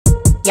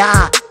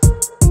Yeah.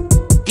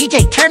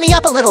 DJ, turn me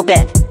up a little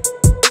bit.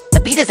 The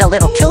beat is a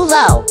little too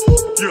low.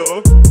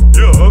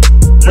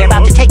 We're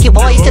about to take you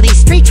boys to these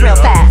streets real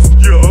fast.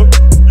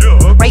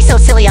 Ray so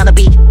silly on the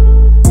beat.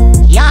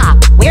 Yeah,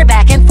 we're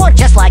back and forth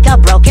just like a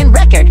broken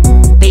record.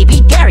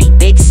 Baby Gary,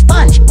 big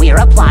sponge, we're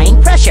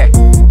applying pressure.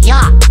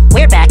 Yeah,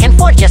 we're back and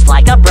forth just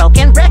like a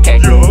broken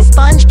record.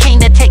 Sponge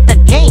came to take the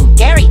game,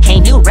 Gary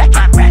came to wreck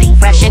it.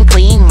 Fresh and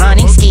clean,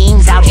 running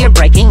schemes, out here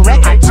breaking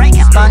records.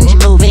 Sponge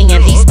moving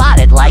and he's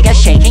spotted like a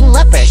shaking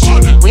leopard.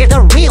 We're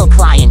the real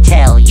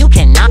clientele, you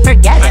cannot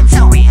forget him.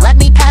 Let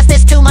me pass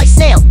this to my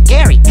snail,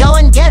 Gary, go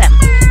and get him.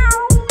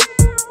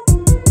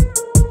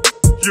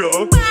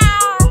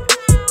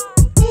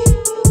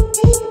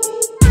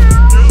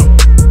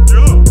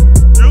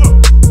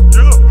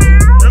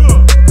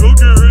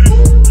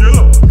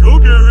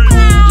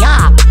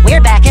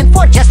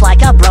 Just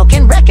like a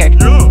broken record.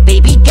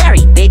 Baby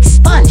Gary, big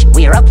sponge,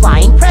 we're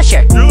applying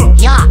pressure.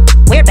 Yeah,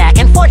 we're back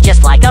and forth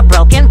just like a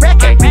broken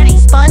record.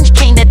 Sponge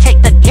came to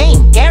take the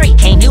game, Gary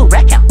came to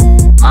wreck him.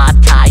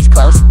 Mob ties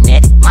close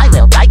knit, my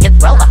lil guy can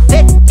throw a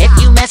fit.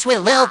 If you mess with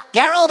Lil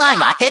Gerald, I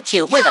might hit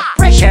you with a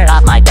pressure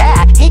off my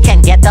back. He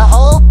can get the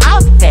whole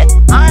outfit,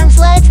 arms,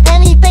 legs,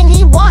 anything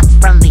he wants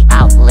from the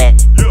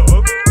outlet.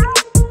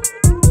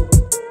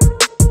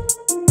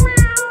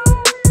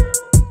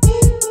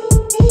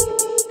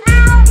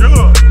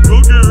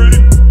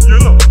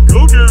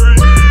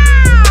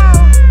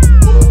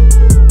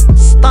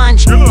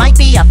 Might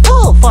be a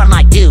fool for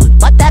my dude,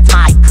 but that's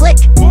my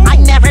clique. I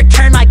never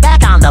turn my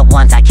back on the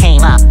ones I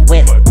came up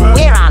with.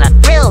 We're on a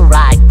thrill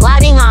ride,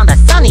 gliding on the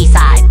sunny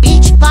side.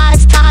 Beach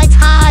vibes, tides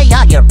high,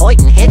 yeah, your boy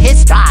can hit his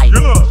stride.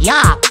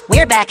 Yeah,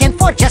 we're back and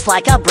forth just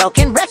like a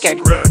broken record.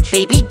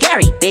 Baby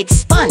Gary, big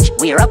sponge,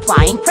 we're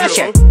applying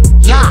pressure.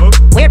 Yeah,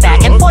 we're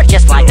back and forth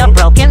just like a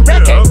broken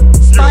record.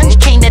 Sponge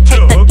came to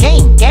take the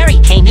game, Gary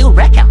came to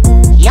wreck him.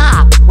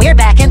 Yeah, we're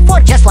back and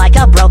forth just like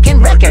a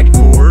broken record.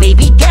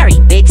 Baby Gary,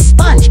 big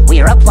sponge,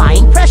 we're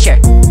applying pressure.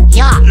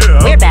 Yeah,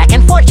 we're back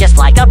and forth just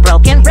like a